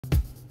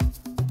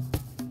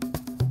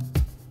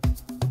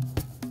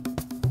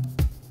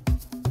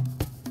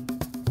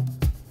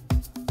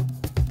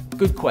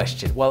Good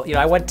question. Well,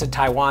 I went to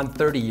Taiwan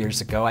 30 years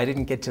ago. I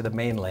didn't get to the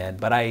mainland,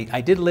 but I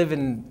did live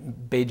in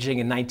Beijing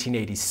in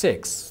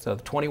 1986. So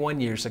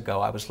 21 years ago,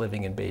 I was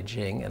living in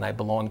Beijing, and I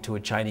belonged to a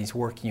Chinese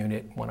work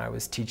unit when I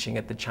was teaching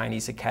at the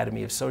Chinese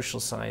Academy of Social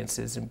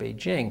Sciences in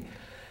Beijing.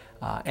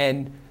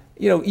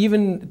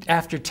 Even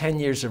after 10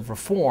 years of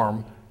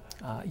reform,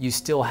 you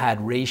still had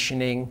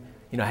rationing.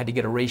 I had to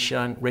get a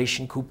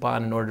ration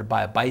coupon in order to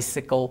buy a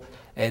bicycle.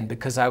 And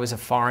because I was a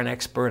foreign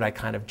expert, I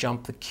kind of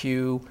jumped the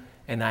queue.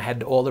 And I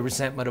had all the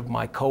resentment of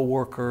my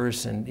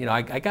coworkers. And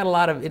I got a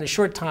lot of, in a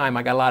short time,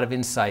 I got a lot of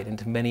insight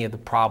into many of the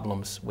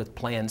problems with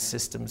planned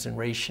systems and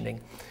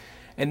rationing.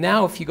 And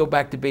now if you go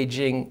back to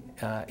Beijing,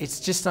 it's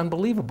just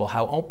unbelievable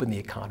how open the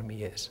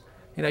economy is.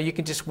 You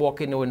can just walk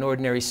into an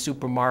ordinary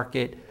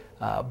supermarket,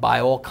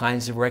 buy all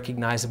kinds of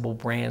recognizable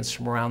brands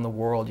from around the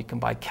world. You can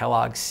buy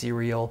Kellogg's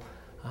cereal.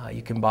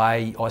 You can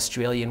buy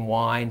Australian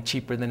wine,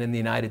 cheaper than in the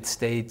United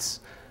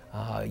States.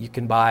 You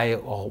can buy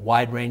a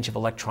wide range of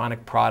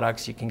electronic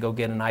products. You can go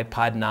get an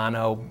iPod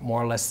Nano,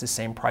 more or less the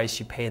same price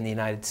you pay in the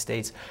United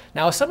States.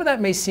 Now, some of that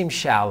may seem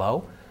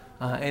shallow,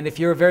 and if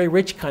you're a very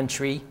rich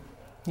country,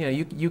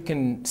 you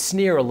can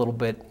sneer a little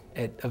bit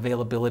at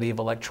availability of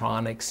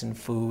electronics and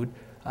food.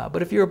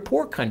 But if you're a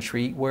poor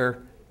country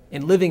where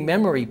in living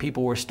memory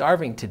people were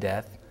starving to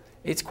death,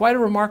 it's quite a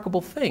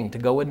remarkable thing to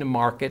go into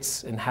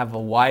markets and have a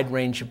wide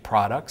range of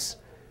products,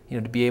 to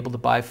be able to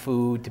buy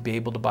food, to be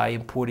able to buy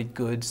imported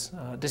goods.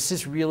 This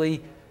has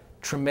really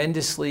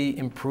tremendously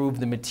improved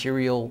the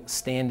material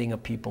standing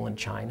of people in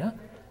China.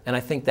 And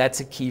I think that's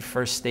a key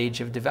first stage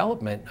of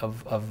development,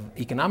 of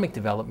economic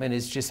development,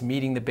 is just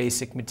meeting the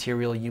basic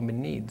material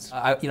human needs.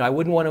 I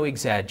wouldn't want to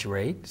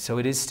exaggerate, so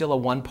it is still a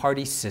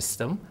one-party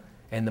system.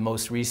 And the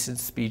most recent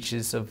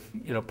speeches of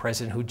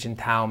President Hu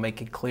Jintao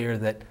make it clear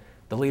that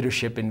the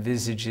leadership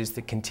envisages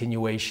the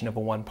continuation of a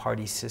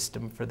one-party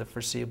system for the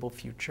foreseeable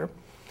future.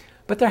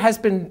 But there has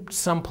been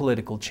some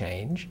political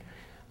change.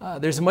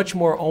 There's a much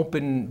more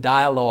open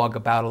dialogue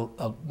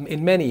about,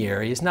 in many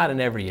areas, not in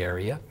every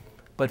area,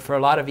 but for a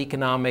lot of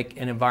economic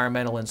and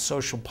environmental and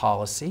social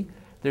policy,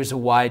 there's a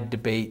wide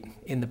debate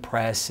in the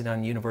press and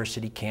on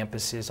university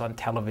campuses, on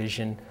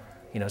television.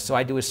 So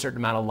I do a certain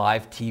amount of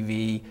live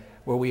TV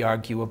where we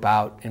argue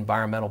about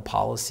environmental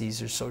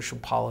policies or social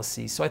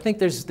policies. So I think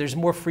there's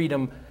more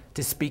freedom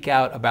to speak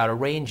out about a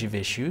range of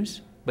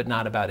issues, but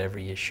not about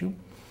every issue.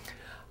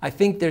 I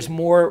think there's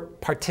more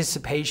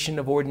participation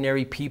of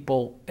ordinary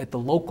people at the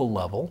local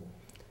level.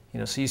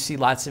 So you see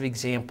lots of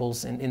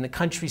examples. In the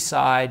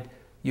countryside,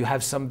 you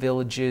have some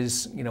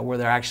villages, where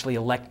they're actually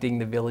electing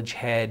the village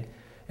head,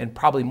 and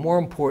probably more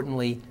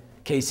importantly,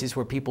 cases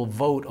where people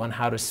vote on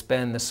how to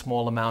spend the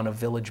small amount of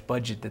village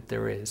budget that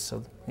there is.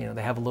 So,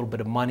 they have a little bit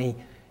of money,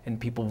 and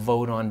people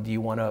vote on, do you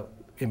want to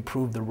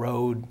improve the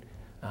road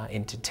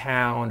into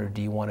town, or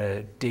do you want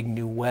to dig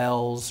new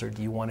wells, or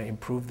do you want to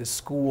improve the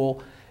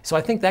school? So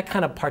I think that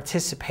kind of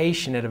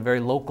participation at a very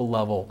local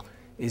level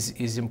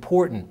is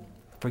important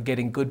for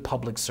getting good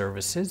public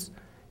services.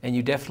 And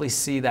you definitely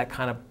see that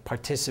kind of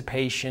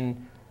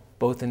participation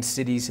both in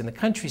cities and the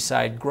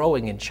countryside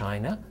growing in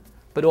China,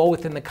 but all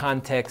within the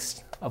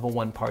context of a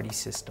one-party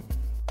system.